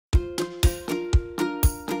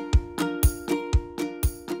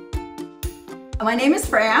My name is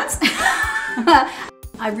France.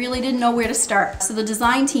 I really didn't know where to start. So the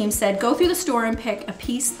design team said, go through the store and pick a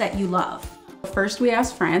piece that you love. First we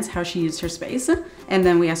asked France how she used her space, and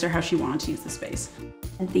then we asked her how she wanted to use the space.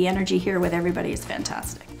 And the energy here with everybody is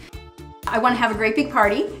fantastic. I want to have a great big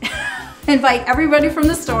party, invite everybody from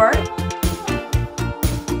the store.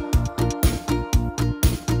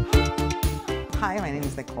 Hi, my name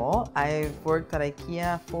is Nicole. I've worked at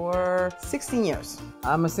IKEA for 16 years.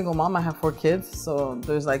 I'm a single mom, I have 4 kids, so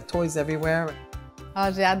there's like toys everywhere.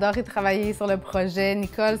 J'ai adoré travailler sur le projet.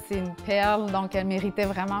 Nicole, c'est une perle, donc elle méritait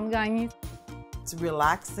vraiment de gagner. It's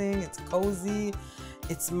relaxing, it's cozy,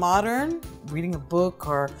 it's modern. Reading a book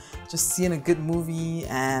or just seeing a good movie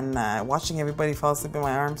and watching everybody fall asleep in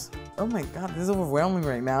my arms. Oh my God, this is overwhelming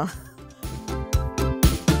right now.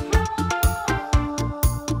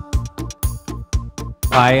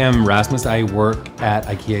 I am Rasmus. I work at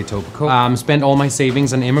IKEA.ca. Spent all my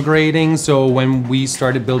savings on immigrating, so when we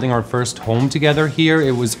started building our first home together here,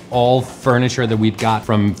 it was all furniture that we'd got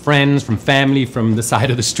from friends, from family, from the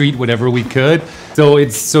side of the street, whatever we could. So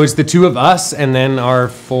it's the 2 of us and then our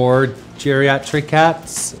 4 geriatric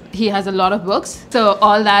cats. He has a lot of books, so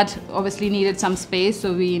all that obviously needed some space,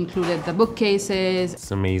 so we included the bookcases.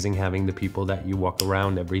 It's amazing having the people that you walk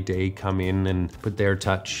around every day come in and put their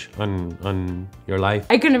touch on your life.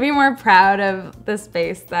 I couldn't be more proud of the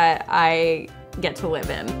space that I get to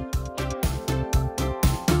live in.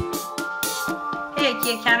 Hey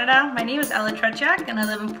IKEA Canada, my name is Ella Tretiak and I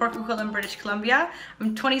live in Port Coquitlam, British Columbia.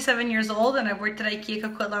 I'm 27 years old and I've worked at IKEA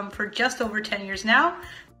Coquitlam for just over 10 years now.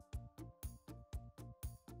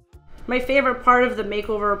 My favorite part of the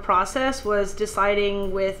makeover process was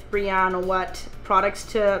deciding with Brianne on what products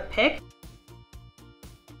to pick.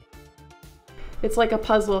 It's like a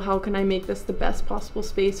puzzle. How can I make this the best possible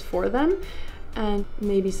space for them? And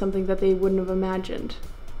maybe something that they wouldn't have imagined.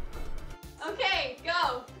 Okay,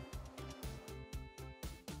 go!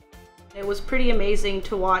 It was pretty amazing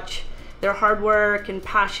to watch their hard work and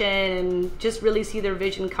passion and just really see their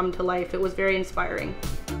vision come to life. It was very inspiring.